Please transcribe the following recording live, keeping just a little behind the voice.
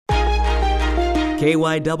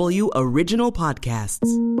KYW Original Podcasts.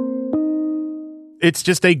 It's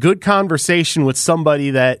just a good conversation with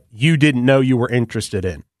somebody that you didn't know you were interested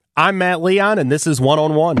in. I'm Matt Leon, and this is One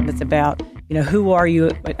on One. It's about, who are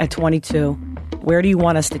you at 22? Where do you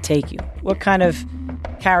want us to take you? What kind of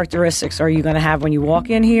characteristics are you going to have when you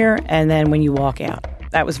walk in here and then when you walk out?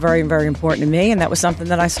 That was very, very important to me, and that was something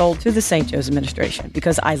that I sold to the St. Joe's administration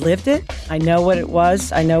because I lived it. I know what it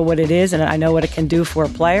was, I know what it is, and I know what it can do for a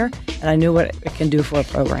player, and I knew what it can do for a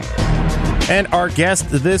program. And our guest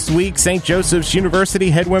this week, St. Joseph's University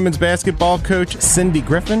head women's basketball coach, Cindy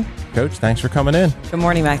Griffin. Coach, thanks for coming in. Good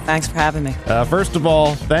morning, Mike. Thanks for having me. First of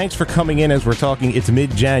all, thanks for coming in as we're talking. It's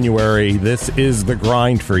mid-January. This is the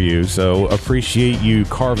grind for you, so appreciate you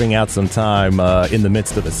carving out some time in the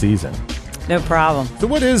midst of the season. No problem. So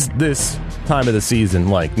what is this time of the season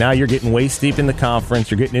like? Now you're getting waist deep in the conference.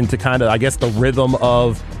 You're getting into kind of, I guess, the rhythm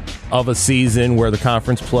of a season where the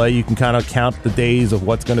conference play, you can kind of count the days of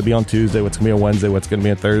what's going to be on Tuesday, what's going to be on Wednesday, what's going to be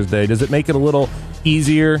on Thursday. Does it make it a little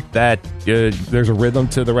easier that there's a rhythm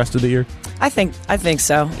to the rest of the year? I think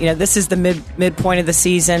so. This is the midpoint of the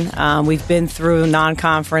season. We've been through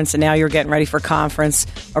non-conference, and now you're getting ready for conference.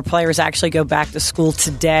 Our players actually go back to school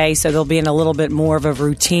today, so they'll be in a little bit more of a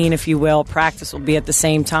routine, if you will. Practice will be at the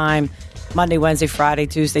same time. Monday, Wednesday, Friday,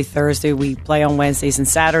 Tuesday, Thursday. We play on Wednesdays and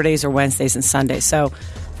Saturdays or Wednesdays and Sundays. So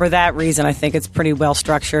for that reason, I think it's pretty well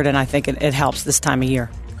structured, and I think it helps this time of year.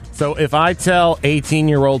 So if I tell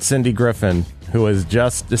 18-year-old Cindy Griffin, who has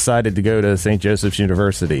just decided to go to St. Joseph's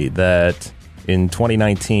University, that in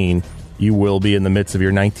 2019 you will be in the midst of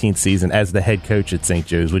your 19th season as the head coach at St.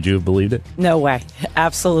 Joe's, would you have believed it? No way.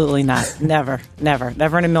 Absolutely not. Never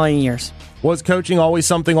in a million years. Was coaching always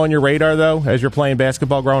something on your radar, though, as you're playing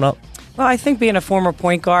basketball growing up? Well, I think being a former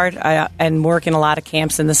point guard and working a lot of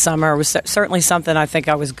camps in the summer was certainly something I think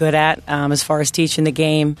I was good at as far as teaching the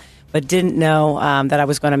game, but didn't know that I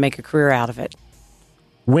was going to make a career out of it.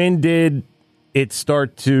 When did you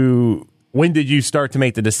start to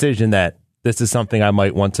make the decision that this is something I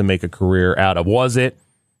might want to make a career out of? Was it,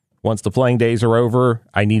 once the playing days are over,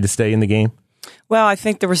 I need to stay in the game? Well, I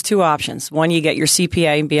think there was two options. One, you get your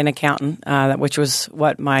CPA and be an accountant, which was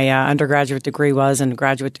what my undergraduate degree was, and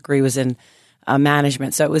graduate degree was in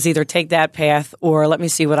management. So it was either take that path or let me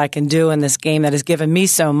see what I can do in this game that has given me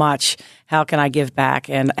so much. How can I give back?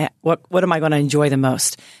 And what am I going to enjoy the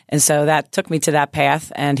most? And so that took me to that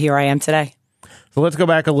path, and here I am today. So let's go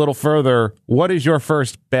back a little further. What is your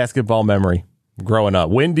first basketball memory growing up?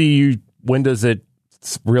 When does it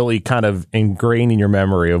really kind of ingrain in your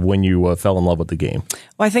memory of when you fell in love with the game?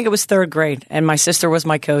 Well, I think it was third grade, and my sister was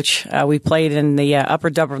my coach. We played in the Upper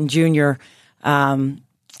Dublin Junior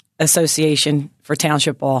Association for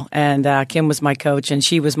Township Ball, and Kim was my coach, and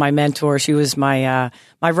she was my mentor. She was my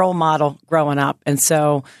role model growing up, and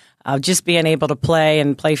so just being able to play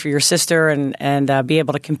for your sister and be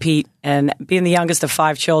able to compete, and being the youngest of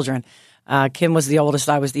 5 children. Kim was the oldest,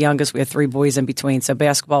 I was the youngest. We had 3 boys in between, so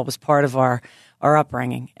basketball was part of our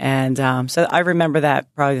upbringing. And so I remember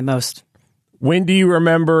that probably the most. When do you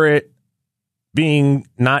remember it being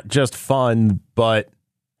not just fun, but,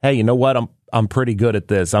 hey, you know what? I'm pretty good at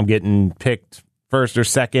this. I'm getting picked first or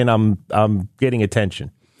second. I'm getting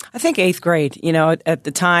attention. I think 8th grade, at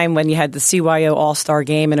the time when you had the CYO All-Star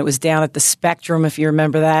game, and it was down at the Spectrum, if you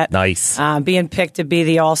remember that. Nice. Being picked to be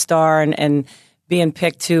the All-Star and being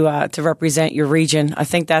picked to represent your region. I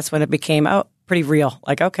think that's when it became pretty real.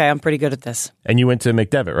 Like, okay, I'm pretty good at this. And you went to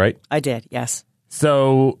McDevitt, right? I did, yes.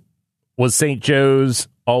 So was St. Joe's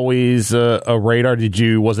always a radar?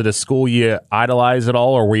 Was it a school you idolized at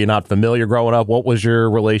all, or were you not familiar growing up? What was your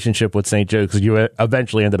relationship with St. Joe's? Because you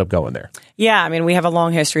eventually ended up going there. Yeah, we have a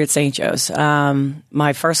long history at St. Joe's.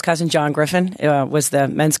 My first cousin, John Griffin, was the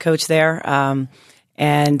men's coach there.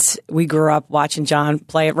 And we grew up watching John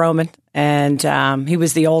play at Roman. And he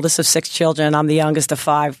was the oldest of 6 children. I'm the youngest of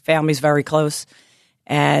 5. Family's very close.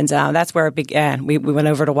 And that's where it began. We went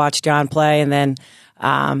over to watch John play. And then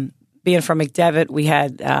being from McDevitt, we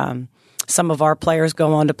had some of our players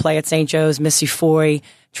go on to play at St. Joe's, Missy Foy,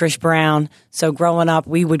 Trish Brown. So growing up,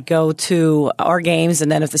 we would go to our games.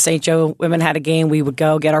 And then if the St. Joe women had a game, we would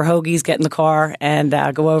go get our hoagies, get in the car, and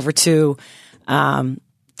go over to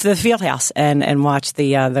the field house and watch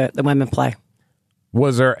the women play.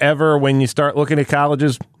 Was there ever, when you start looking at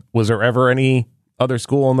colleges, was there ever any other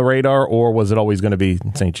school on the radar, or was it always going to be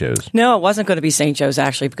St. Joe's? No, it wasn't going to be St. Joe's,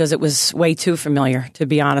 actually, because it was way too familiar, to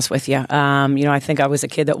be honest with you. I think I was a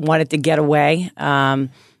kid that wanted to get away.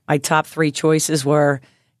 My top 3 choices were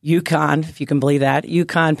UConn, if you can believe that,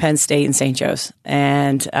 UConn, Penn State, and St. Joe's.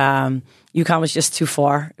 And UConn was just too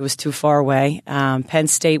far. It was too far away. Penn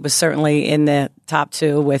State was certainly in the top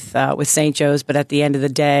two with St. Joe's, but at the end of the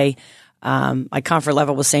day, my comfort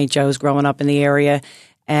level was St. Joe's growing up in the area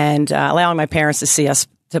and allowing my parents to see us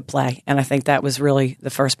to play. And I think that was really the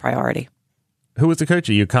first priority. Who was the coach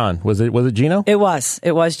at UConn? Was it Gino? It was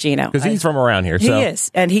Gino. Because he's from around here. So. He is.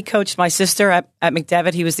 And he coached my sister at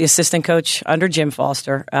McDevitt. He was the assistant coach under Jim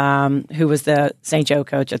Foster, who was the St. Joe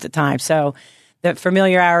coach at the time. So the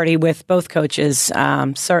familiarity with both coaches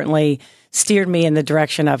certainly steered me in the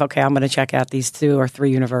direction of, okay, I'm going to check out these 2 or 3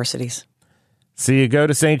 universities. So you go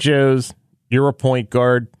to St. Joe's, you're a point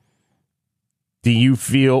guard.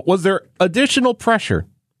 Was there additional pressure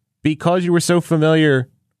because you were so familiar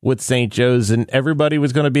with St. Joe's and everybody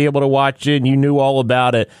was going to be able to watch it and you knew all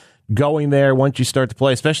about it going there once you start to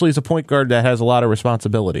play, especially as a point guard that has a lot of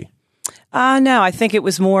responsibility? No, I think it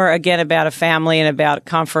was more, again, about a family and about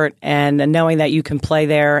comfort and knowing that you can play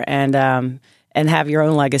there and have your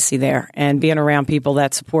own legacy there and being around people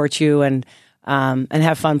that support you and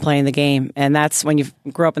have fun playing the game. And that's when you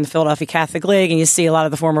grow up in the Philadelphia Catholic League and you see a lot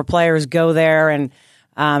of the former players go there and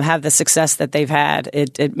have the success that they've had.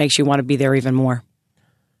 It makes you want to be there even more.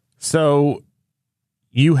 So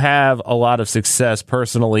you have a lot of success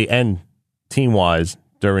personally and team-wise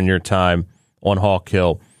during your time on Hawk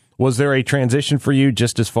Hill. Was there a transition for you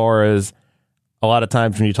just as far as a lot of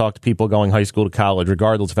times when you talk to people going high school to college,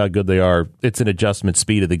 regardless of how good they are, it's an adjustment,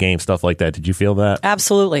 speed of the game, stuff like that. Did you feel that?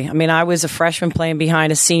 Absolutely. I mean, I was a freshman playing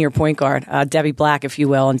behind a senior point guard, Debbie Black, if you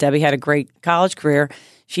will, and Debbie had a great college career.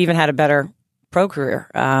 She even had a better pro career,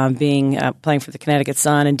 playing for the Connecticut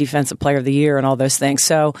Sun and Defensive Player of the Year and all those things.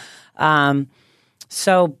 So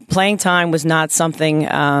playing time was not something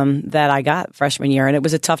that I got freshman year, and it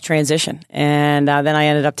was a tough transition. And then I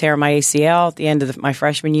ended up tearing my ACL at the end of my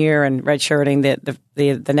freshman year and redshirting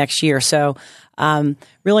the next year. So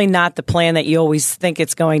really not the plan that you always think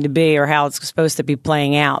it's going to be or how it's supposed to be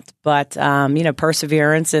playing out. But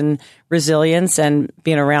perseverance and resilience and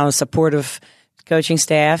being around a supportive coaching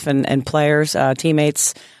staff and players,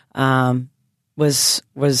 teammates,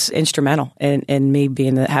 was instrumental in me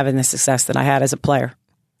having the success that I had as a player.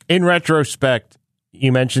 In retrospect,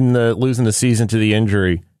 you mentioned losing the season to the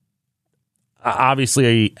injury.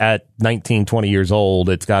 Obviously, at 19, 20 years old,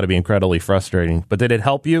 it's got to be incredibly frustrating. But did it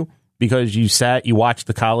help you because you watched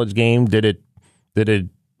the college game? Did it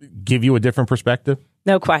give you a different perspective?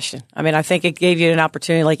 No question. I mean, I think it gave you an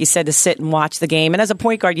opportunity, like you said, to sit and watch the game. And as a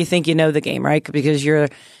point guard, you think you know the game, right? Because you're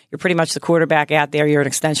pretty much the quarterback out there. You're an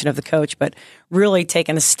extension of the coach. But really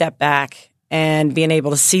taking a step back and being able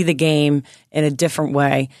to see the game in a different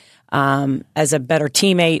way, as a better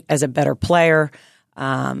teammate, as a better player,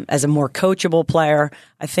 as a more coachable player,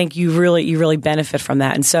 I think you really benefit from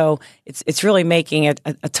that. And so it's really making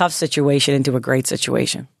a tough situation into a great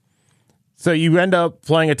situation. So you end up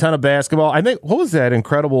playing a ton of basketball. I think, what was that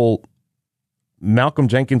incredible Malcolm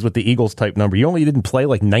Jenkins with the Eagles type number? You only didn't play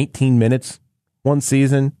like 19 minutes one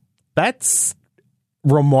season. That's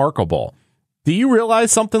remarkable. Do you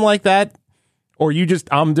realize something like that? Or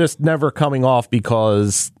I'm just never coming off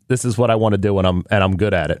because this is what I want to do and I'm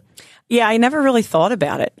good at it? Yeah, I never really thought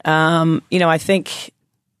about it. I think,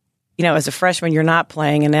 as a freshman, you're not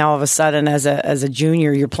playing, and now all of a sudden as a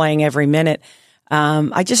junior, you're playing every minute.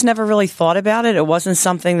 I just never really thought about it. It wasn't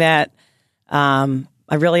something that I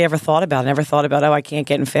really ever thought about. I never thought about, I can't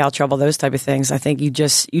get in foul trouble, those type of things. I think you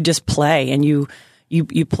just play and you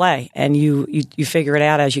play and you figure it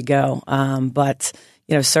out as you go. But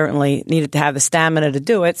certainly needed to have the stamina to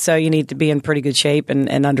do it. So you need to be in pretty good shape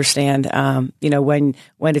and understand,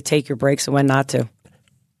 when to take your breaks and when not to.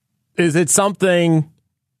 Is it something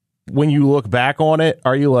when you look back on it,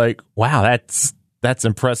 are you like, wow, that's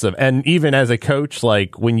impressive? And even as a coach,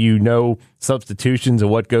 like when you know substitutions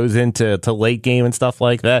and what goes into late game and stuff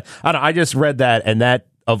like that. I just read that, and that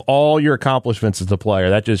of all your accomplishments as a player,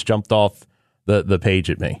 that just jumped off the page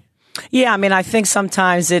at me. Yeah, I mean, I think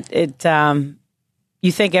sometimes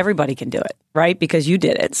you think everybody can do it, right? Because you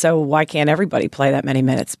did it. So why can't everybody play that many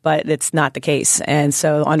minutes? But it's not the case. And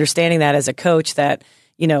so understanding that as a coach that,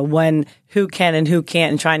 when who can and who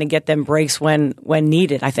can't and trying to get them breaks when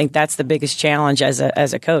needed. I think that's the biggest challenge as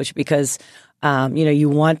a coach because, you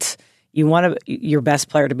want your best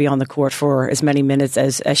player to be on the court for as many minutes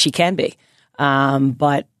as she can be.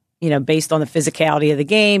 But, based on the physicality of the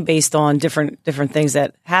game, based on different things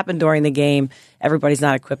that happen during the game, everybody's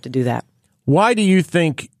not equipped to do that. Why do you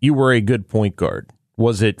think you were a good point guard?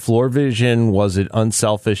 Was it floor vision? Was it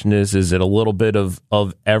unselfishness? Is it a little bit of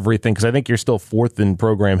everything? Because I think you're still fourth in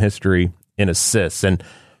program history in assists. And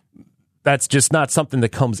that's just not something that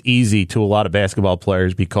comes easy to a lot of basketball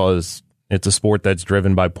players because it's a sport that's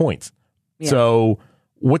driven by points. Yeah. So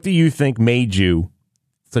what do you think made you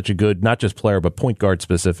such a good, not just player, but point guard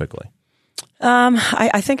specifically?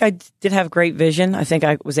 I think I did have great vision. I think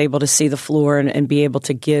I was able to see the floor and be able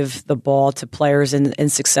to give the ball to players in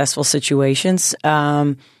successful situations.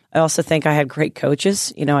 I also think I had great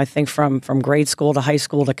coaches. I think from grade school to high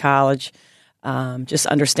school to college, just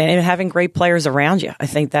understanding and having great players around you. I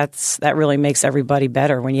think that really makes everybody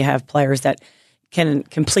better when you have players that can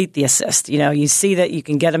complete the assist. You see that you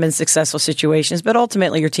can get them in successful situations, but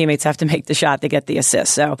ultimately your teammates have to make the shot to get the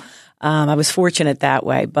assist. So I was fortunate that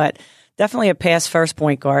way, but definitely a pass first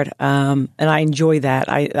point guard, and I enjoy that.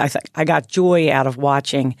 I got joy out of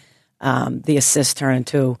watching the assist turn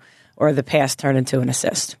into, or the pass turn into an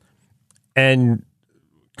assist. And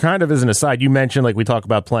kind of as an aside, you mentioned, like, we talk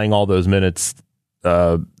about playing all those minutes,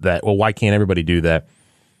 why can't everybody do that?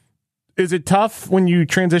 Is it tough when you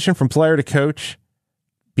transition from player to coach?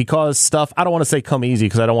 Because stuff, I don't want to say come easy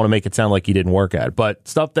because I don't want to make it sound like you didn't work at it, but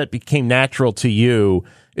stuff that became natural to you,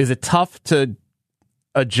 is it tough to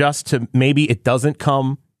adjust to maybe it doesn't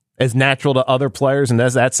come as natural to other players? And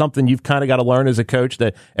that's something you've kind of got to learn as a coach,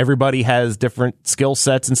 that everybody has different skill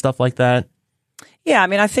sets and stuff like that? Yeah,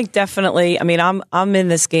 I think definitely. I'm in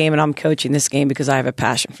this game and I'm coaching this game because I have a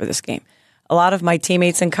passion for this game. A lot of my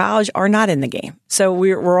teammates in college are not in the game. So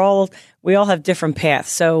we all have different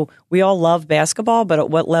paths. So we all love basketball, but at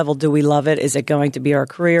what level do we love it? Is it going to be our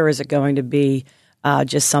career? Is it going to be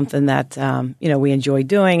just something that we enjoy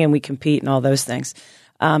doing and we compete and all those things?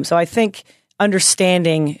 So I think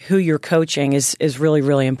understanding who you're coaching is really,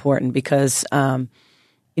 really important because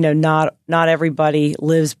not everybody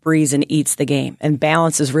lives, breathes, and eats the game. And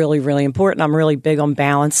balance is really, really important. I'm really big on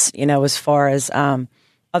balance, as far as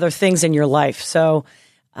other things in your life. So,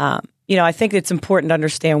 I think it's important to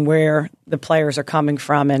understand where the players are coming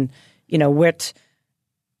from and,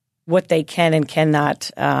 what they can and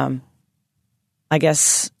cannot,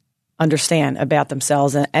 understand about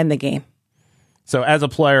themselves and the game. So as a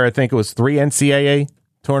player, I think it was 3 NCAA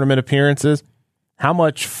tournament appearances. How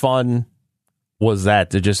much fun was that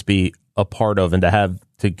to just be a part of and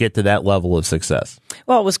to get to that level of success?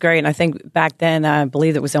 Well, it was great. And I think back then, I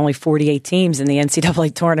believe it was only 48 teams in the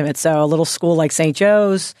NCAA tournament. So a little school like St.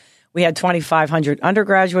 Joe's, we had 2,500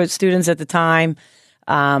 undergraduate students at the time.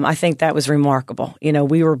 I think that was remarkable.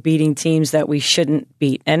 We were beating teams that we shouldn't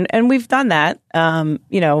beat. And we've done that,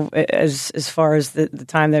 as far as the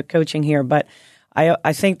time that coaching here. But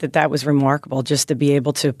I think that was remarkable just to be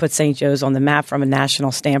able to put St. Joe's on the map from a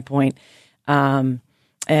national standpoint. And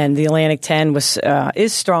the Atlantic 10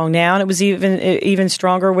 is strong now, and it was even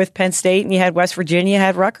stronger with Penn State, and you had West Virginia,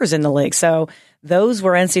 had Rutgers in the league. So those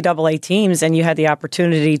were NCAA teams, and you had the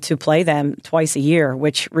opportunity to play them twice a year,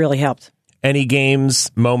 which really helped. Any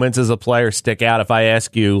games, moments as a player stick out? If I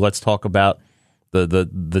ask you, let's talk about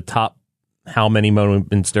the top, how many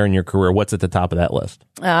moments during your career, what's at the top of that list?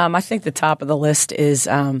 I think the top of the list is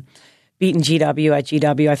beating GW at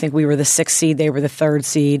GW. I think we were the 6th seed, they were the 3rd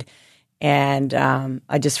seed. And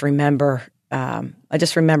I just remember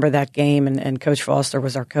that game, and Coach Foster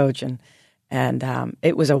was our coach, and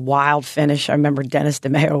it was a wild finish. I remember Dennis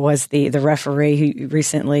DeMeo was the referee. He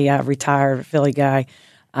recently retired, Philly guy.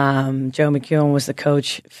 Joe McEwen was the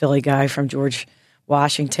coach, Philly guy from George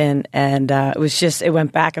Washington, and it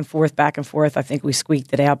went back and forth. I think we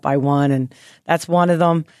squeaked it out by 1, and that's one of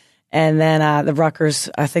them. And then the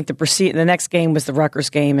Rutgers, I think the next game was the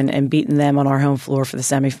Rutgers game, and beating them on our home floor for the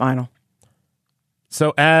semifinal.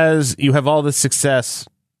 So as you have all this success,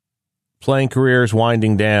 playing careers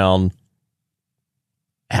winding down,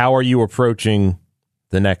 how are you approaching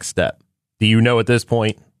the next step? Do you know at this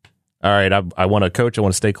point, all right, I want to coach, I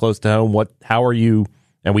want to stay close to home? How are you,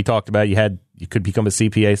 and we talked about you could become a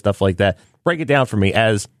CPA, stuff like that. Break it down for me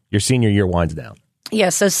as your senior year winds down. Yeah,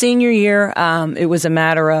 so senior year, it was a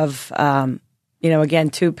matter of, again,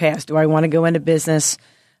 2 paths. Do I want to go into business,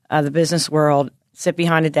 the business world, sit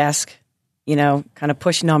behind a desk, kind of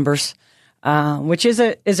push numbers, which is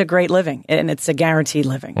a great living, and it's a guaranteed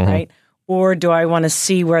living, right? Or do I want to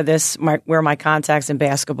see where my contacts in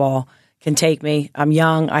basketball can take me? I'm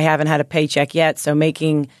young. I haven't had a paycheck yet, so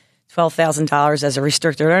making $12,000 as a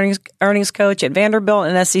restricted earnings coach at Vanderbilt,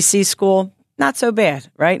 an SEC school, not so bad,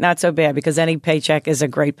 right? Not so bad, because any paycheck is a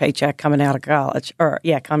great paycheck coming out of college.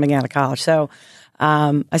 So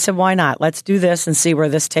I said, why not? Let's do this and see where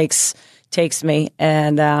this takes me.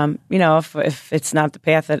 And if it's not the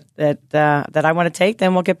path that I want to take,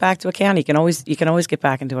 then we'll get back to accounting. You can always get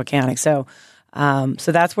back into accounting. So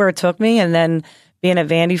that's where it took me. And then being at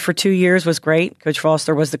Vandy for 2 years was great. Coach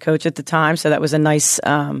Foster was the coach at the time, so that was a nice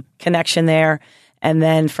connection there. And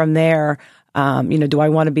then from there, do I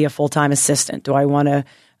want to be a full-time assistant? Do I want to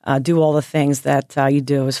do all the things that you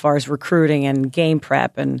do as far as recruiting and game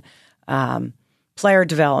prep and player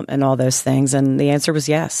development and all those things? And the answer was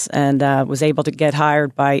yes, and was able to get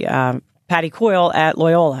hired by Patty Coyle at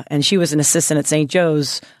Loyola, and she was an assistant at St.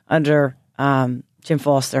 Joe's under Jim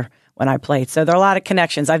Foster when I played. So there are a lot of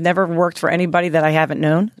connections. I've never worked for anybody that I haven't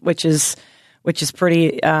known, which is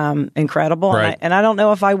pretty incredible. Right. And I don't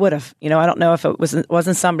know if I would have. I don't know if it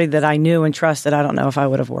wasn't somebody that I knew and trusted. I don't know if I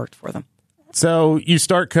would have worked for them. So you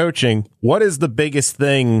start coaching. What is the biggest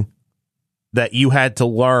thing that you had to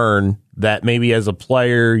learn that maybe as a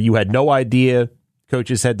player you had no idea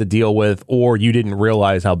coaches had to deal with, or you didn't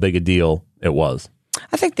realize how big a deal it was?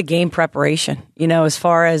 I think the game preparation, as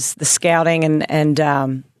far as the scouting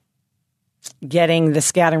and getting the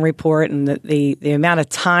scouting report and the amount of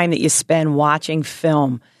time that you spend watching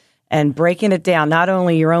film and breaking it down, not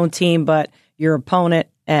only your own team, but your opponent.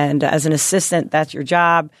 And as an assistant, that's your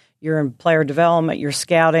job. You're in player development, you're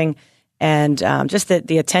scouting, and just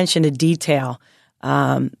the attention to detail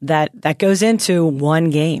that goes into one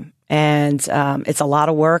game. And it's a lot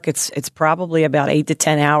of work. It's probably about 8 to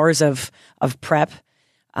 10 hours of prep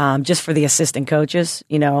just for the assistant coaches.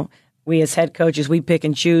 We as head coaches, we pick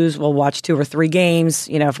and choose. We'll watch 2 or 3 games.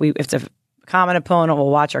 If it's a common opponent, we'll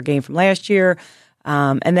watch our game from last year,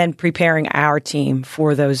 and then preparing our team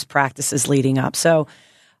for those practices leading up. So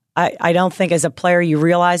I don't think as a player you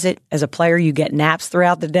realize it. As a player, you get naps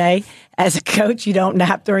throughout the day. As a coach, you don't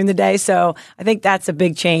nap during the day. So I think that's a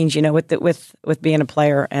big change, with being a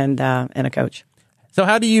player and a coach. So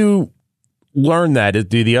how do you learn that?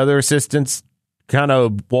 Do the other assistants kind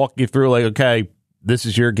of walk you through, like, okay, this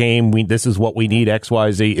is your game, this is what we need, X,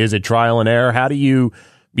 Y, Z? Is it trial and error? How do you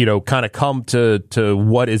kind of come to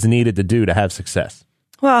what is needed to do to have success?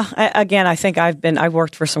 Well, again, I think I've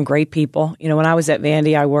worked for some great people. When I was at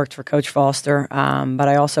Vandy, I worked for Coach Foster, but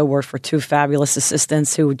I also worked for 2 fabulous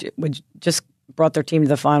assistants who just brought their team to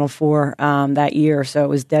the Final Four that year. So it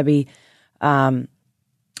was Debbie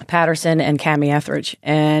Patterson and Cammie Etheridge,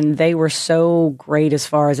 and they were so great as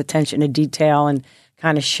far as attention to detail and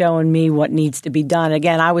kind of showing me what needs to be done.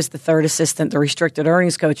 Again, I was the 3rd assistant, the restricted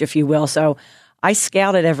earnings coach, if you will. So I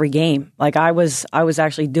scouted every game. Like I was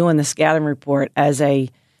actually doing the scouting report as a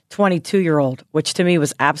 22-year-old, which to me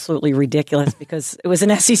was absolutely ridiculous because it was an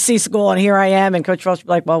SEC school, and here I am, and Coach Foster would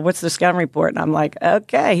be like, "Well, what's the scouting report?" And I'm like,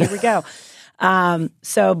 "Okay, here we go."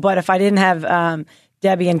 But if I didn't have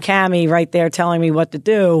Debbie and Cammie right there telling me what to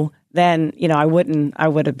do, then I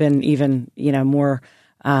would have been even more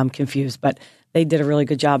confused. But they did a really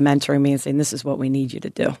good job mentoring me and saying, "This is what we need you to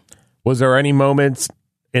do." Was there any moments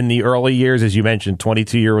in the early years, as you mentioned,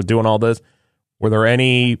 22-year-old doing all this, were there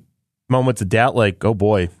any moments of doubt, like, oh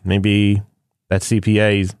boy, maybe that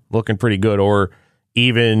CPA is looking pretty good, or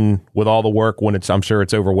even with all the work, when I'm sure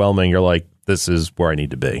it's overwhelming, you're like, this is where I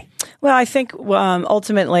need to be? Well, I think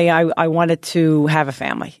ultimately I wanted to have a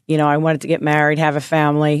family. I wanted to get married, have a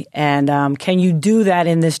family, and can you do that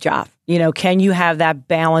in this job? Can you have that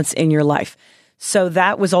balance in your life? So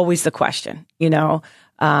that was always the question,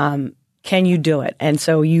 can you do it? And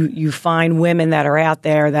so you find women that are out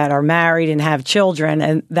there that are married and have children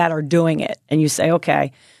and that are doing it. And you say,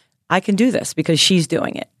 okay, I can do this because she's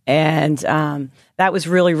doing it. And that was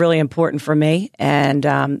really, really important for me. And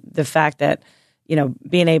the fact that,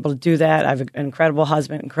 being able to do that, I have an incredible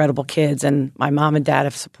husband, incredible kids, and my mom and dad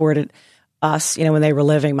have supported us, when they were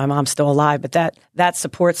living. My mom's still alive, but that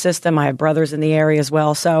support system, I have brothers in the area as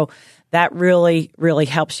well. So that really, really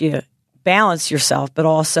helps you balance yourself, but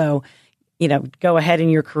also go ahead in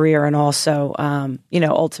your career and also,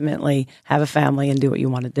 ultimately have a family and do what you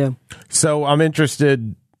want to do. So I'm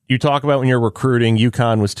interested, you talk about when you're recruiting,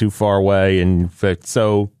 UConn was too far away.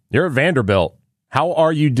 So you're at Vanderbilt. How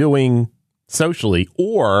are you doing socially?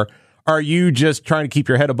 Or are you just trying to keep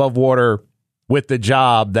your head above water with the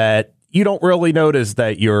job that you don't really notice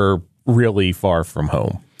that you're really far from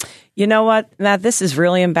home? You know what, Matt, this is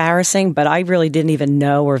really embarrassing, but I really didn't even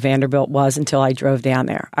know where Vanderbilt was until I drove down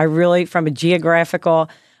there. I really, from a geographical,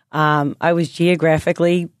 I was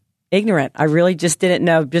geographically ignorant. I really just didn't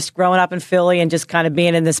know. Just growing up in Philly and just kind of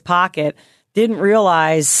being in this pocket, didn't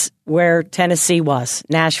realize where Tennessee was,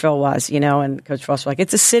 Nashville was, and Coach Frost was like,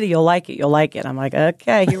 it's a city, you'll like it, you'll like it. I'm like,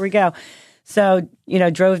 okay, here we go. So,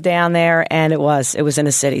 drove down there, and it was in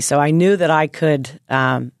a city. So I knew that I could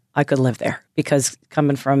live there because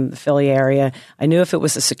coming from the Philly area, I knew if it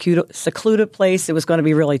was a secluded place, it was going to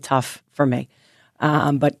be really tough for me.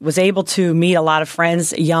 But was able to meet a lot of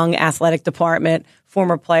friends, young athletic department,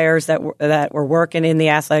 former players that were working in the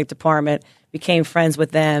athletic department, became friends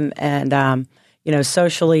with them, and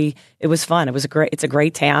socially, it was fun. It's a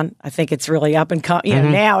great town. I think it's really up and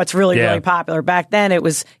coming. Now it's really, really popular. Back then it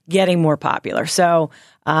was getting more popular. So,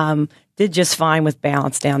 did just fine with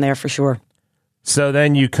balance down there for sure. So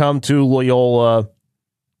then you come to Loyola.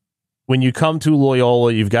 When you come to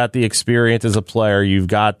Loyola, you've got the experience as a player. You've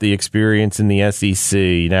got the experience in the SEC.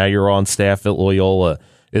 Now you're on staff at Loyola.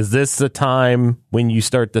 Is this the time when you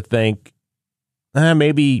start to think,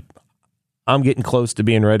 maybe I'm getting close to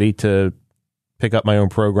being ready to pick up my own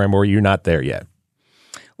program, or you're not there yet?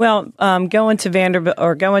 Well, going to Vanderbilt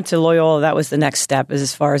or going to Loyola, that was the next step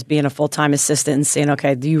as far as being a full-time assistant and saying,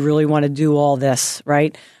 okay, do you really want to do all this,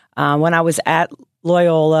 right? When I was at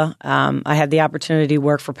Loyola, I had the opportunity to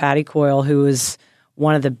work for Patty Coyle, who was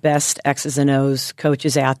one of the best X's and O's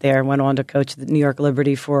coaches out there, went on to coach the New York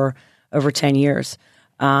Liberty for over 10 years.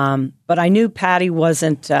 But I knew Patty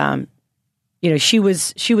wasn't, she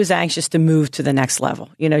was anxious to move to the next level.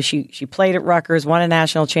 She played at Rutgers, won a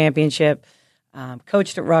national championship,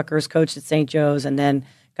 coached at Rutgers, coached at St. Joe's, and then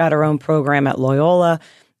got her own program at Loyola.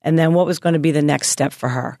 And then what was going to be the next step for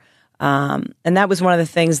her? And that was one of the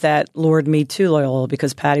things that lured me to Loyola,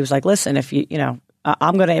 because Patty was like, listen, if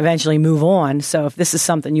I'm going to eventually move on. So if this is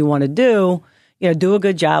something you want to do, do a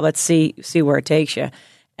good job. Let's see where it takes you.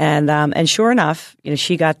 And sure enough,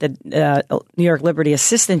 she got the New York Liberty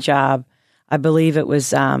assistant job. I believe it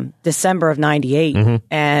was December of '98,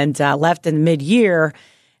 and left in mid-year.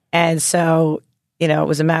 And so, it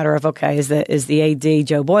was a matter of, okay, is the AD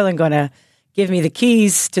Joe Boylan going to give me the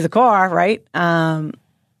keys to the car, right?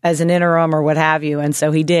 As an interim or what have you. And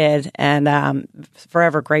so he did. And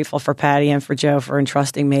forever grateful for Patty and for Joe for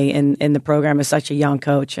entrusting me in the program as such a young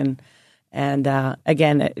coach. And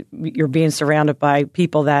again, you're being surrounded by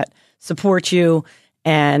people that support you.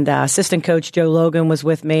 And assistant coach Joe Logan was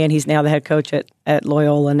with me, and he's now the head coach at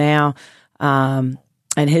Loyola now. And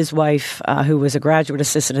his wife, who was a graduate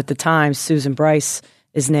assistant at the time, Susan Bryce,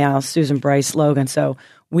 is now Susan Bryce Logan. So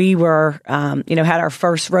we were, had our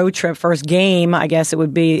first road trip, first game, I guess it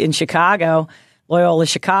would be in Chicago, Loyola,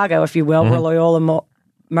 Chicago, if you will. We're Loyola,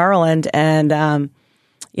 Maryland. And,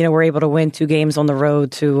 we're able to win 2 games on the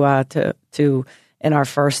road to in our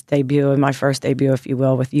first debut, in my first debut, if you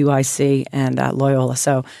will, with UIC and Loyola.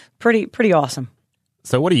 So pretty awesome.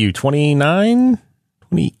 So what are you, 29,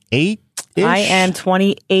 28-ish? I am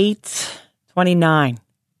 28, 29,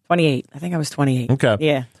 28. I think I was 28. Okay.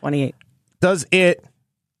 Yeah, 28. Does it,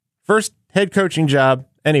 first head coaching job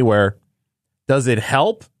anywhere, does it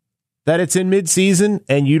help that it's in midseason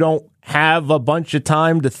and you don't have a bunch of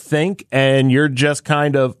time to think and you're just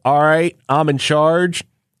kind of, all right, I'm in charge.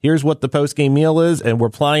 Here's what the post-game meal is, and we're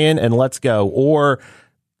playing, and let's go? Or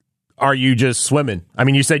are you just swimming? I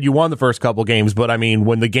mean, you said you won the first couple games, but I mean,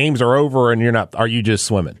 when the games are over and you're not, are you just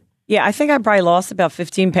swimming? Yeah, I think I probably lost about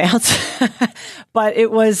 15 pounds, but it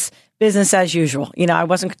was business as usual. I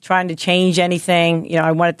wasn't trying to change anything.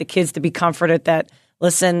 I wanted the kids to be comforted that,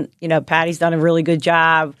 listen, Patty's done a really good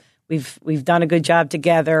job. We've done a good job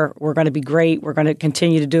together. We're going to be great. We're going to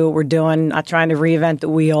continue to do what we're doing, not trying to reinvent the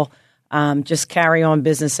wheel. Just carry on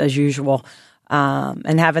business as usual.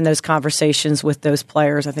 And having those conversations with those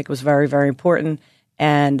players, I think was very, very important.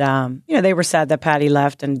 And, they were sad that Patty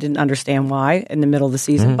left and didn't understand why in the middle of the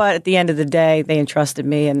season. But at the end of the day, they entrusted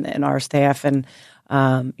me and our staff and,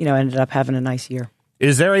 ended up having a nice year.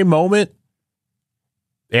 Is there a moment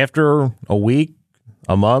after a week,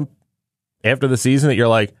 a month, after the season that you're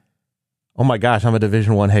like, oh my gosh, I'm a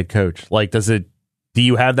Division I head coach? Like, do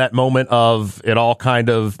you have that moment of it all kind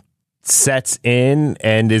of sets in,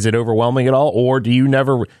 and is it overwhelming at all, or do you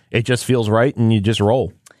never, it just feels right and you just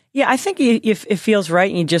roll? Yeah, I think if it feels right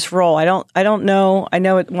and you just roll. I don't know. I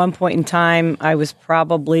know at one point in time I was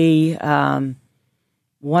probably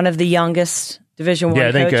one of the youngest Division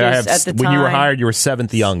I coaches at the time. When you were hired, you were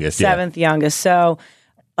 7th youngest. Seventh youngest. So,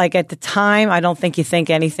 like at the time, I don't think you think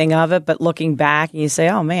anything of it, but looking back, you say,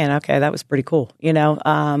 "Oh man, okay, that was pretty cool,"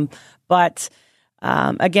 But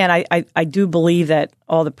again, I do believe that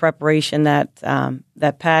all the preparation that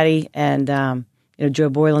Patty and Joe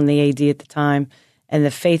Boylan, the AD at the time, and the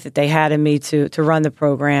faith that they had in me to run the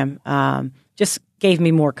program just gave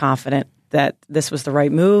me more confident that this was the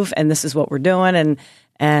right move and this is what we're doing,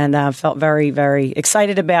 and felt very, very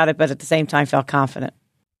excited about it, but at the same time felt confident.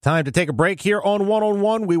 Time to take a break here on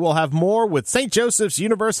One-on-One. We will have more with St. Joseph's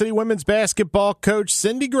University women's basketball coach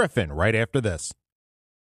Cindy Griffin right after this.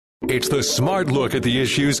 It's the smart look at the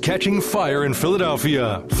issues catching fire in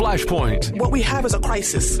Philadelphia. Flashpoint. What we have is a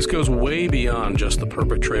crisis. This goes way beyond just the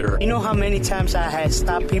perpetrator. You know how many times I had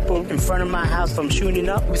stopped people in front of my house from shooting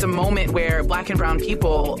up? It was a moment where black and brown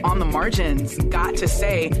people on the margins got to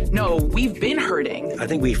say, no, we've been hurting. I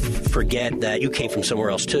think we forget that you came from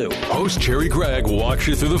somewhere else, too. Host Jerry Gregg walks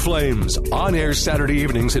you through the flames. On air Saturday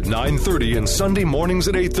evenings at 9:30 and Sunday mornings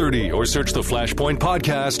at 8:30. Or search the Flashpoint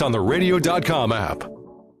podcast on the radio.com app.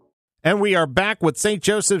 And we are back with St.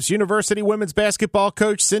 Joseph's University women's basketball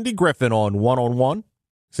coach Cindy Griffin on One-on-One.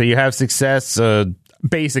 So you have success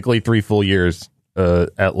basically 3 full years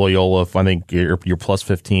at Loyola. I think you're plus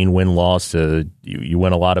 15 win-loss. You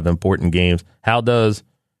win a lot of important games. How does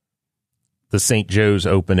the St. Joe's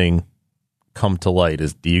opening come to light?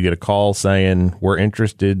 Do you get a call saying we're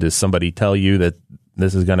interested? Does somebody tell you that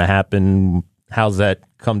this is going to happen? How's that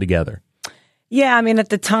come together? Yeah, I mean, at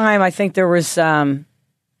the time, I think there was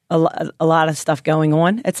a lot of stuff going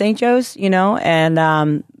on at St. Joe's,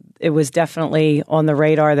 and it was definitely on the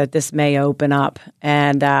radar that this may open up.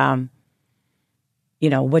 And,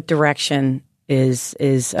 what direction is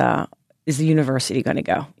the university going to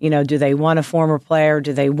go? Do they want a former player?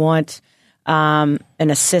 Do they want an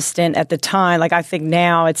assistant? At the time, like I think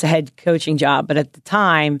now it's a head coaching job, but at the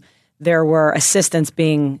time there were assistants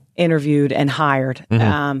being interviewed and hired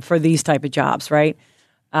for these type of jobs, right?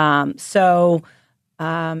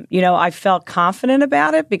 I felt confident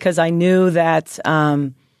about it because I knew that I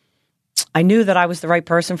was the right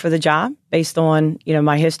person for the job based on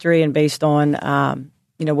my history and based on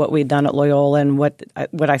what we had done at Loyola and what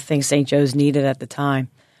I think St. Joe's needed at the time.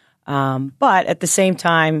 But at the same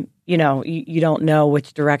time, you don't know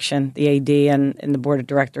which direction the AD and the board of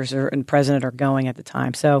directors and president are going at the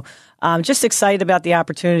time. So just excited about the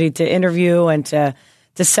opportunity to interview and to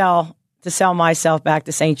sell myself back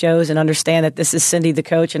to St. Joe's and understand that this is Cindy the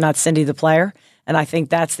coach and not Cindy the player. And I think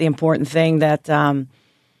that's the important thing that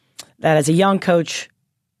as a young coach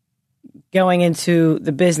going into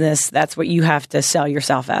the business, that's what you have to sell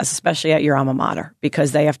yourself as, especially at your alma mater,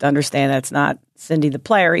 because they have to understand that it's not Cindy the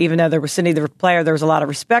player. Even though there was Cindy the player, there was a lot of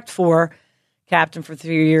respect for, captain for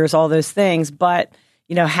 3 years, all those things. But,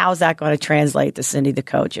 how's that going to translate to Cindy the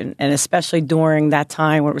coach? And especially during that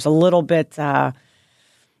time where it was a little bit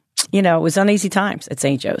it was uneasy times at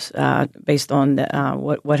St. Joe's based on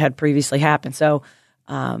what had previously happened. So,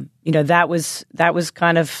 that was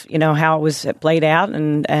kind of how it was played out,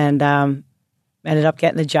 and ended up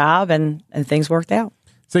getting the job, and things worked out.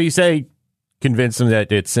 So you say convince them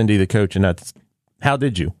that it's Cindy the coach, and that's how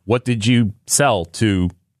did you? What did you sell to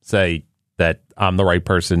say that I'm the right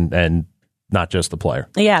person and not just the player?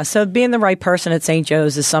 Yeah, so being the right person at St.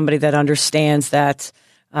 Joe's is somebody that understands that.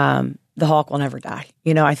 The Hawk will never die.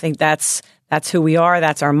 I think that's who we are.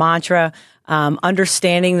 That's our mantra.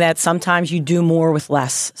 Understanding that sometimes you do more with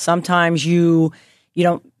less. Sometimes you're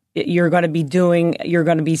going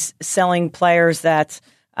to be selling players that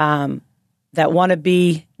want to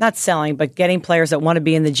be, not selling, but getting players that want to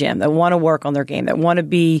be in the gym, that want to work on their game, that want to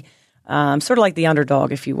be sort of like the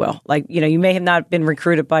underdog, if you will. Like, you may have not been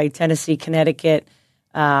recruited by Tennessee, Connecticut,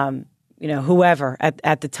 whoever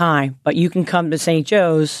at the time, but you can come to St.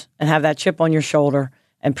 Joe's and have that chip on your shoulder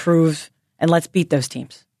and prove, and let's beat those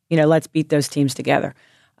teams. Let's beat those teams together.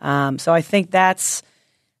 So I think that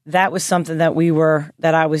was something that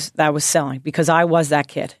I was selling because I was that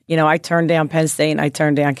kid. I turned down Penn State and I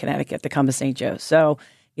turned down Connecticut to come to St. Joe's. So,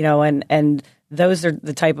 and those are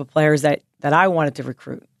the type of players that I wanted to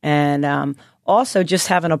recruit. And also just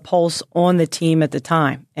having a pulse on the team at the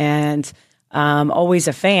time. And always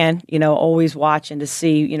a fan, always watching to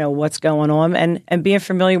see, what's going on and being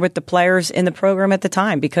familiar with the players in the program at the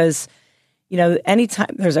time. Because, anytime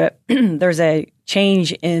there's a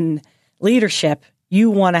change in leadership, you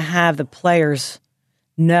want to have the players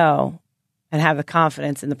know and have the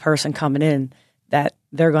confidence in the person coming in that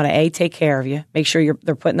they're going to take care of you, make sure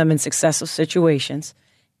they're putting them in successful situations,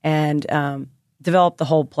 and develop the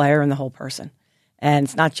whole player and the whole person. And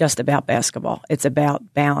it's not just about basketball. It's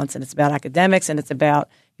about balance, and it's about academics, and it's about,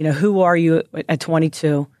 who are you at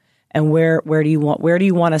 22, and where do you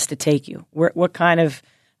want us to take you? What kind of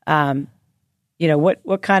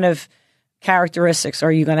what kind of characteristics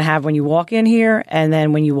are you going to have when you walk in here and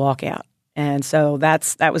then when you walk out? And so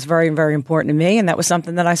that was very, very important to me, and that was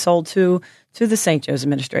something that I sold to the St. Joe's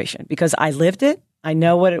administration because I lived it. I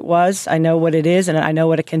know what it was, I know what it is, and I know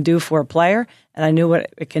what it can do for a player, and I knew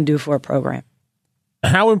what it can do for a program.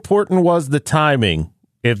 How important was the timing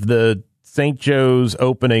if the St. Joe's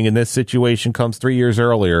opening in this situation comes 3 years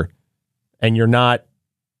earlier and you're not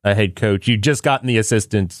a head coach? You just gotten the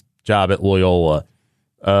assistant job at Loyola.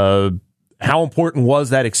 how important was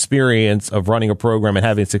that experience of running a program and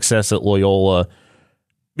having success at Loyola?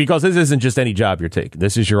 Because this isn't just any job you're taking.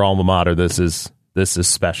 This is your alma mater. This is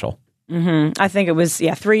special. I think it was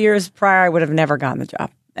 3 years prior. I would have never gotten the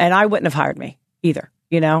job, and I wouldn't have hired me either.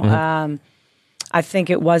 I think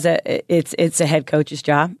it's a head coach's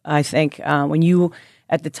job. I think when you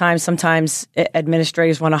at the time, sometimes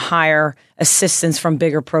administrators want to hire assistants from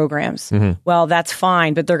bigger programs. Well, that's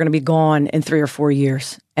fine, but they're going to be gone in 3 or 4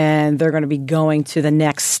 years, and they're going to be going to the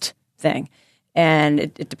next thing. And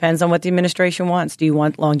it depends on what the administration wants. Do you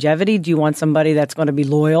want longevity? Do you want somebody that's going to be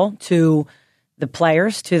loyal to the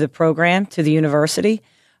players, to the program, to the university?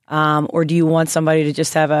 Or do you want somebody to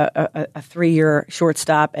just have a 3-year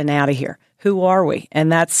shortstop and out of here? Who are we?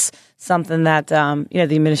 And that's something that the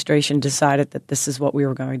administration decided that this is what we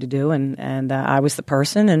were going to do, and I was the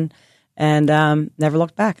person, and never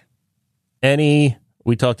looked back.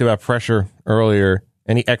 We talked about pressure earlier.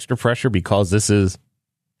 Any extra pressure because this is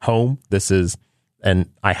home? And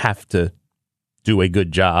I have to do a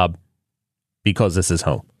good job because this is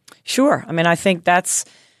home. Sure. I mean, I think that's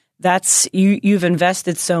you've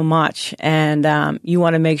invested so much, and you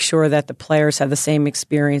want to make sure that the players have the same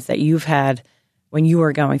experience that you've had when you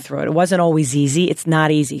were going through it. It wasn't always easy. It's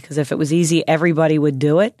not easy, because if it was easy, everybody would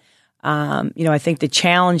do it. I think the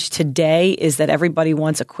challenge today is that everybody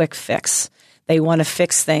wants a quick fix. They want to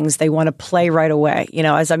fix things. They want to play right away.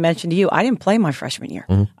 As I mentioned to you, I didn't play my freshman year.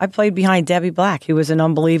 I played behind Debbie Black, who was an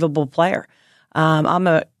unbelievable player. I'm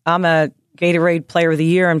a Gatorade Player of the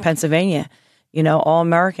Year in Pennsylvania.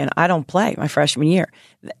 All-American. I don't play my freshman year.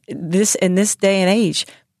 In this day and age,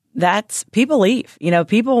 that's people leave.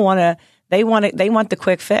 People want the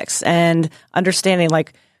quick fix, and understanding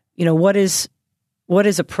what is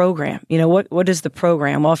a program? What is the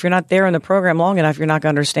program? Well, if you're not there in the program long enough, you're not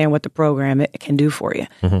going to understand what the program can do for you.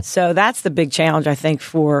 So that's the big challenge, I think,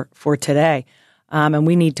 for today. And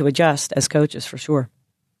we need to adjust as coaches for sure.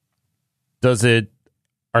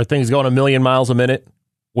 Are things going a million miles a minute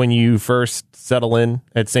when you first settle in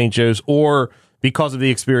at St. Joe's, or because of the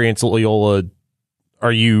experience at Loyola,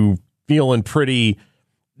 are you feeling pretty,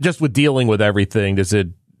 just with dealing with everything,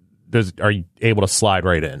 are you able to slide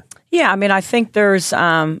right in? Yeah, I mean, I think there's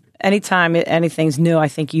anytime anything's new, I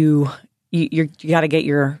think you got to get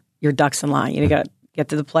your ducks in line. You got to get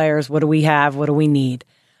to the players. What do we have? What do we need?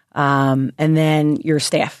 And then your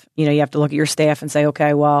staff. You have to look at your staff and say,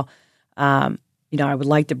 okay, well, I would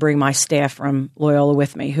like to bring my staff from Loyola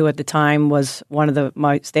with me, who at the time was one of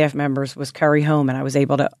my staff members was Curry Homan. I was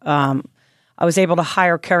able to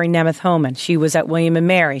hire Curry Nemeth Homan. She was at William &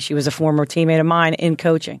 Mary. She was a former teammate of mine in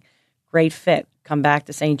coaching. Great fit. Come back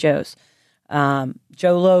to St. Joe's.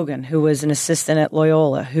 Joe Logan, who was an assistant at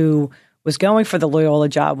Loyola, who was going for the Loyola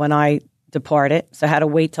job when I departed, so had to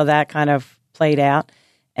wait till that kind of played out.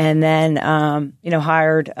 And then,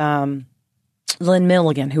 hired Lynn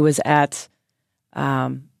Milligan, who was at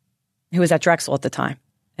Drexel at the time.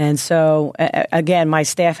 And so, again, my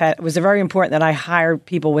staff it was very important that I hired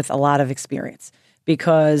people with a lot of experience,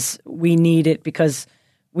 because we needed, because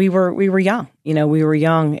we were young. We were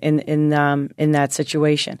young in that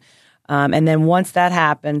situation. And then once that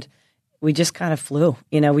happened, we just kind of flew.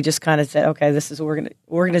 We just kind of said, okay, this is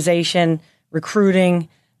organization, recruiting,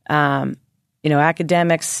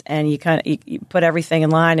 academics, and you put everything in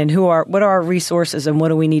line, and what are our resources, and what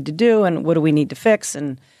do we need to do, and what do we need to fix,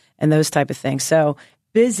 and those type of things. So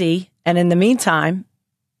busy, and in the meantime,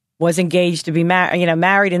 was engaged to be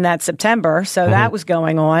married in that September. So that was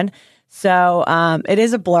going on. So it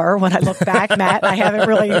is a blur when I look back, Matt. I haven't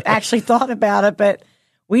really actually thought about it, but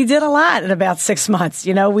we did a lot in about 6 months.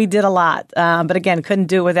 We did a lot. But again, couldn't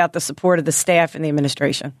do it without the support of the staff and the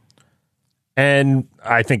administration. And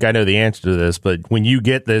I think I know the answer to this, but when you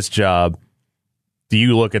get this job, do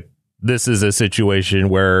you look at this as a situation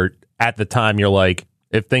where at the time you're like,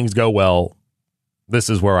 if things go well, this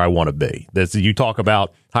is where I want to be? You talk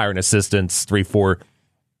about hiring assistants, 3, 4.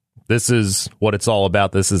 This is what it's all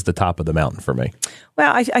about. This is the top of the mountain for me.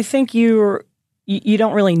 Well, I think you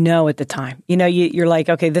don't really know at the time. You're like,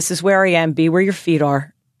 okay, this is where I am. Be where your feet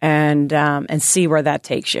are, and see where that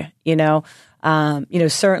takes you.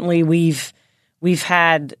 Certainly we've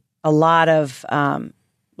had a lot of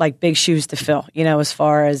big shoes to fill. As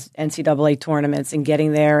far as NCAA tournaments and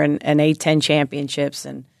getting there, and A-10 championships,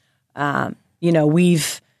 and you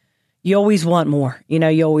always want more.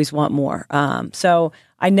 You always want more. So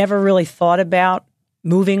I never really thought about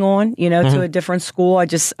moving on, to a different school. I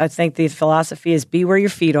think the philosophy is be where your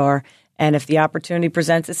feet are. And if the opportunity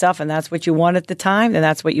presents itself and that's what you want at the time, then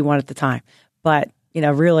that's what you want at the time. But,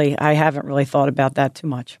 really, I haven't really thought about that too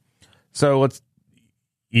much. So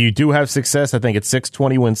you do have success. I think it's 6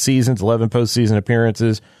 20-win seasons, 11 postseason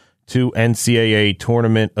appearances, 2 NCAA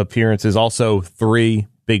tournament appearances, also 3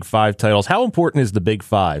 Big Five titles. How important is the Big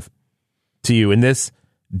Five to you in this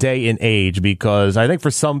day and age? Because I think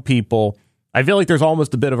for some people, I feel like there's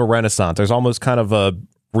almost a bit of a renaissance. There's almost kind of a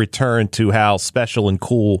return to how special and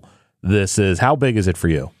cool this is. How big is it for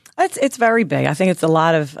you? It's very big. I think it's a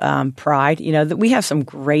lot of pride. You know, that we have some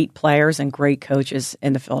great players and great coaches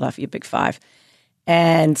in the Philadelphia Big Five.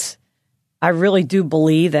 And I really do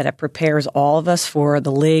believe that it prepares all of us for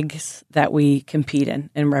the leagues that we compete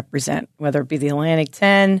in and represent, whether it be the Atlantic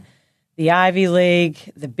 10, the Ivy League,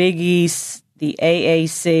 the Big East, the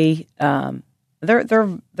AAC.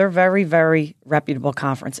 They're very, very reputable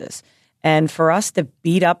conferences. And for us to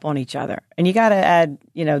beat up on each other, and you got to add,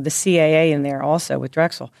 the CAA in there also with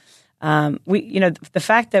Drexel. The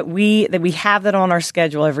fact that we have that on our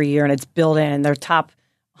schedule every year and it's built in, their top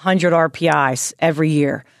 100 RPIs every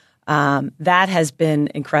year. That has been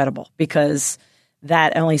incredible because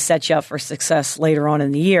that only sets you up for success later on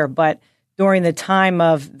in the year. But during the time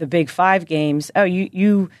of the Big Five games,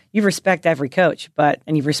 you respect every coach,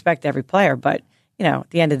 and you respect every player. But at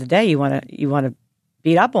the end of the day, you want to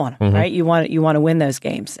beat up on them, right? You want to win those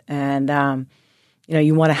games, and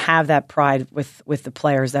you want to have that pride with the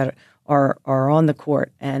players that are on the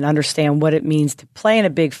court and understand what it means to play in a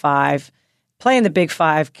Big Five. Play in the Big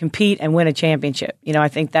Five, compete, and win a championship. I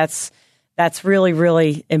think that's really,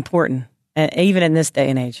 really important, even in this day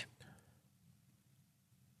and age.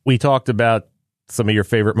 We talked about some of your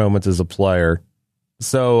favorite moments as a player.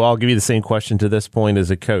 So I'll give you the same question to this point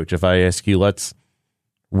as a coach. If I ask you, let's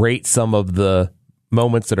rate some of the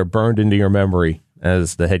moments that are burned into your memory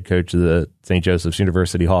as the head coach of the St. Joseph's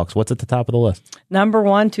University Hawks. What's at the top of the list? Number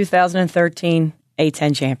 1, 2013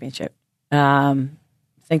 A-10 championship. I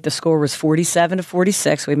think the score was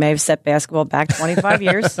 47-46. We may have set basketball back 25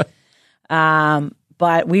 years.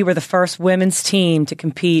 But we were the first women's team to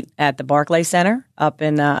compete at the Barclays Center up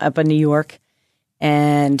in New York,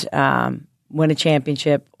 and win a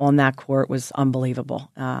championship on that court was unbelievable.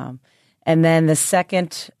 And then the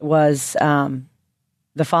second was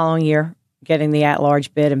the following year, getting the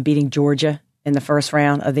at-large bid and beating Georgia in the first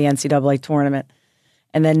round of the NCAA tournament.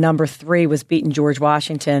 And then number 3 was beating George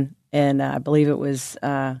Washington. And I believe it was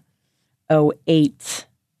 08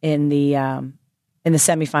 in the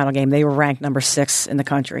semifinal game. They were ranked number 6 in the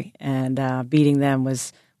country, and beating them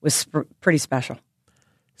was pretty special.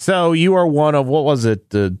 So you are one of,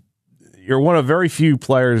 you're one of very few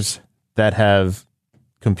players that have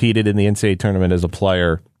competed in the NCAA tournament as a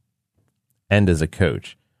player and as a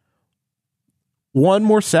coach. One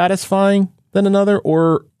more satisfying than another,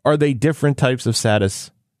 or are they different types of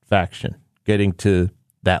satisfaction getting to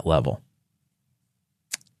that level?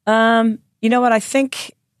 You know what? I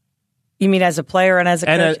think you mean as a player and as a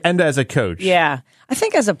coach? And as a coach. Yeah. I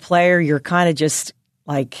think as a player, you're kind of just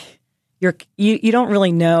like, you don't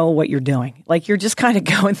really know what you're doing. Like you're just kind of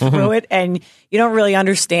going through it, and you don't really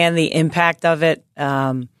understand the impact of it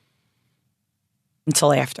until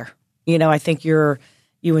after. I think you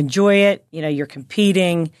enjoy it. You're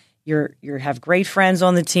competing. You have great friends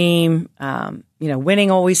on the team.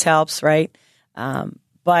 Winning always helps, right?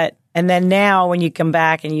 And then now when you come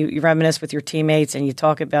back and you reminisce with your teammates and you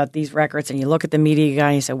talk about these records and you look at the media guy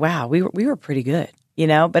and you say, wow, we were pretty good,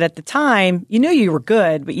 but at the time you knew you were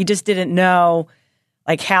good, but you just didn't know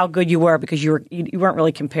like how good you were because you weren't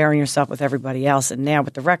really comparing yourself with everybody else. And now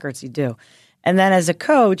with the records you do. And then as a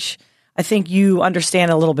coach, I think you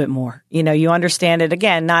understand a little bit more, you understand it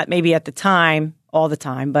again, not maybe at the time, all the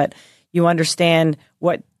time, but you understand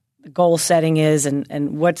what goal setting is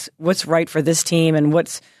and what's right for this team and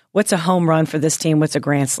what's a home run for this team, what's a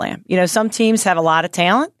grand slam. Some teams have a lot of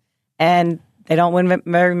talent and they don't win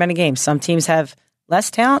very many games. Some teams have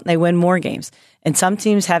less talent and they win more games. And some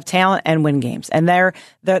teams have talent and win games. And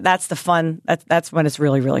that's the fun. That's when it's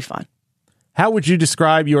really, really fun. How would you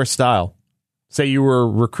describe your style? Say you were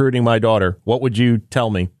recruiting my daughter. What would you tell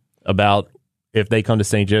me about if they come to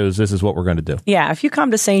St. Joe's, this is what we're going to do? Yeah, if you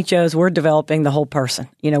come to St. Joe's, we're developing the whole person.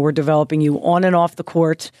 We're developing you on and off the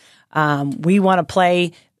court. We want to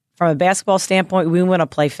play, from a basketball standpoint, we want to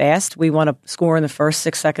play fast. We want to score in the first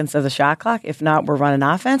 6 seconds of the shot clock. If not, we're running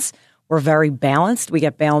offense. We're very balanced. We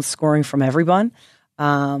get balanced scoring from everyone.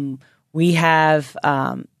 We have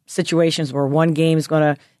situations where one game is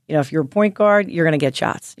going to, if you're a point guard, you're going to get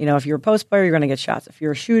shots. If you're a post player, you're going to get shots. If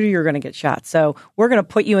you're a shooter, you're going to get shots. So we're going to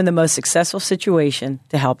put you in the most successful situation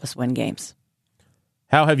to help us win games.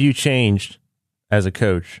 How have you changed as a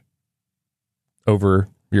coach over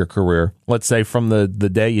your career? Let's say from the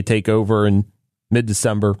day you take over in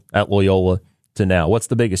mid-December at Loyola to now. What's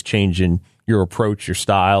the biggest change in approach, your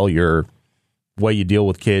style, your way you deal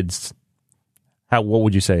with kids? What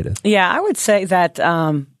would you say it is? Yeah, I would say that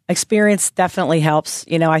experience definitely helps.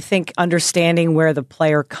 I think understanding where the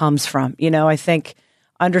player comes from. I think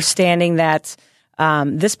understanding that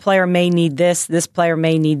this player may need this player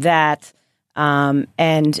may need that, and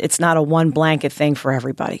it's not a one blanket thing for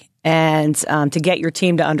everybody. And to get your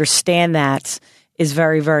team to understand that is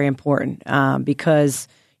very, very important because,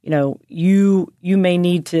 you may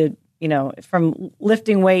need to, from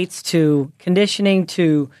lifting weights to conditioning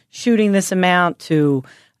to shooting this amount to,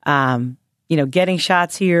 getting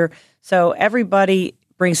shots here. So everybody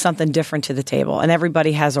brings something different to the table and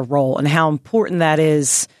everybody has a role, and how important that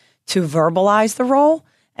is to verbalize the role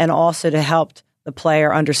and also to help the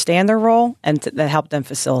player understand their role and to help them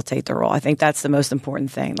facilitate the role. I think that's the most important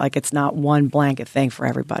thing. Like, it's not one blanket thing for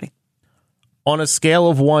everybody. On a scale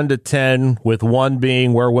of 1 to 10, with 1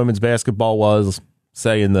 being where women's basketball was,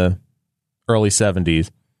 say, in the early 70s,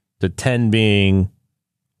 to 10 being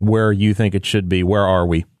where you think it should be, where are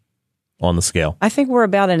we on the scale? I think we're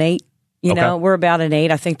about an 8. We're about an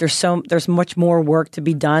 8. I think there's much more work to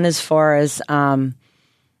be done as far as,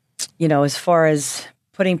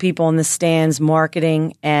 putting people in the stands,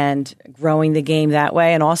 marketing, and growing the game that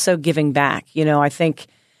way, and also giving back. I think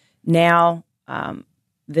now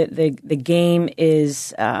the game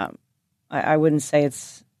is, I wouldn't say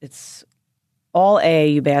it's all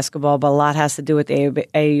AAU basketball, but a lot has to do with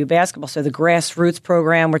AAU basketball. So the grassroots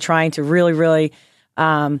program, we're trying to really, really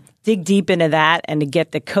dig deep into that and to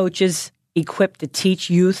get the coaches equipped to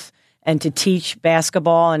teach youth and to teach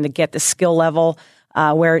basketball and to get the skill level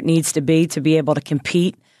where it needs to be able to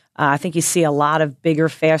compete. I think you see a lot of bigger,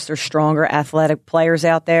 faster, stronger athletic players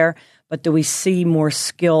out there, but do we see more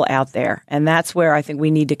skill out there? And that's where I think we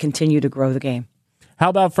need to continue to grow the game. How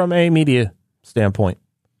about from a media standpoint?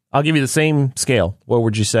 I'll give you the same scale. What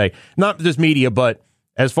would you say? Not just media, but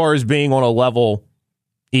as far as being on a level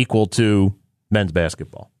equal to men's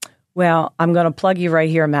basketball. Well, I'm going to plug you right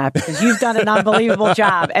here, Matt, because you've done an unbelievable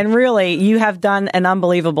job. And really, you have done an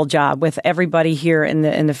unbelievable job with everybody here in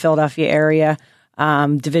the Philadelphia area,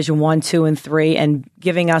 Division I, II, and III, and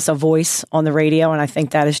giving us a voice on the radio. And I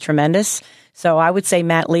think that is tremendous. So I would say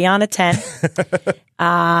Matt Leon a 10.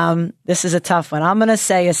 This is a tough one. I'm going to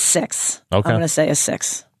say a 6. Okay. I'm going to say a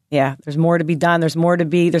 6. Yeah, there's more to be done. There's more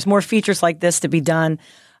features like this to be done,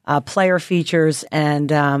 player features, and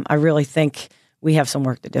I really think we have some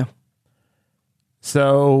work to do.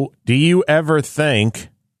 So do you ever think,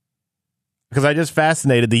 because I just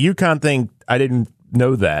fascinated, the UConn thing, I didn't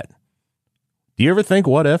know that. Do you ever think,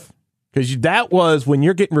 what if? Because that was when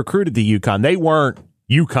you're getting recruited to UConn. They weren't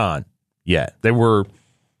UConn yet. They were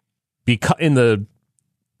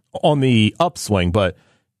on the upswing. But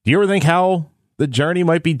do you ever think how the journey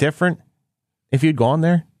might be different if you'd gone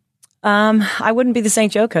there? I wouldn't be the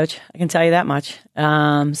St. Joe coach. I can tell you that much.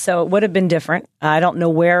 So it would have been different. I don't know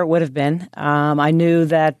where it would have been. I knew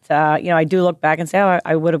that, I do look back and say,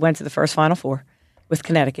 I would have went to the first Final Four with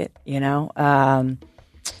Connecticut, but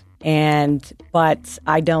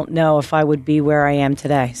I don't know if I would be where I am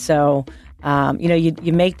today. So,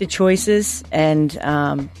 you make the choices, and,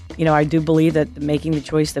 I do believe that making the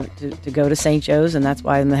choice to go to St. Joe's, and that's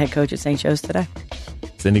why I'm the head coach at St. Joe's today.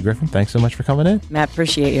 Cindy Griffin, thanks so much for coming in. Matt,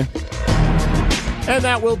 appreciate you. And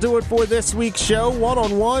that will do it for this week's show.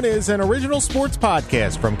 One-on-One is an original sports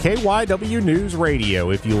podcast from KYW News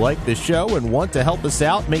Radio. If you like this show and want to help us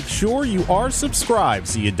out, make sure you are subscribed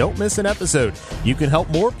so you don't miss an episode. You can help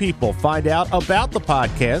more people find out about the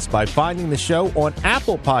podcast by finding the show on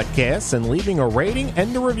Apple Podcasts and leaving a rating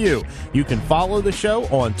and a review. You can follow the show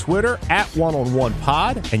on Twitter at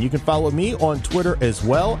OneOnOnePod, and you can follow me on Twitter as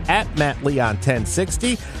well at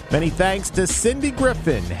MattLeon1060. Many thanks to Cindy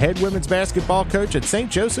Griffin, head women's basketball coach at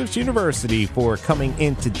St. Joseph's University, for coming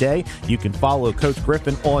in today. You can follow Coach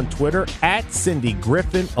Griffin on Twitter at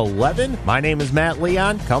CindyGriffin11. My name is Matt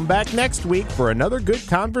Leon. Come back next week for another good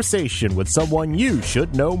conversation with someone you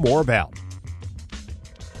should know more about.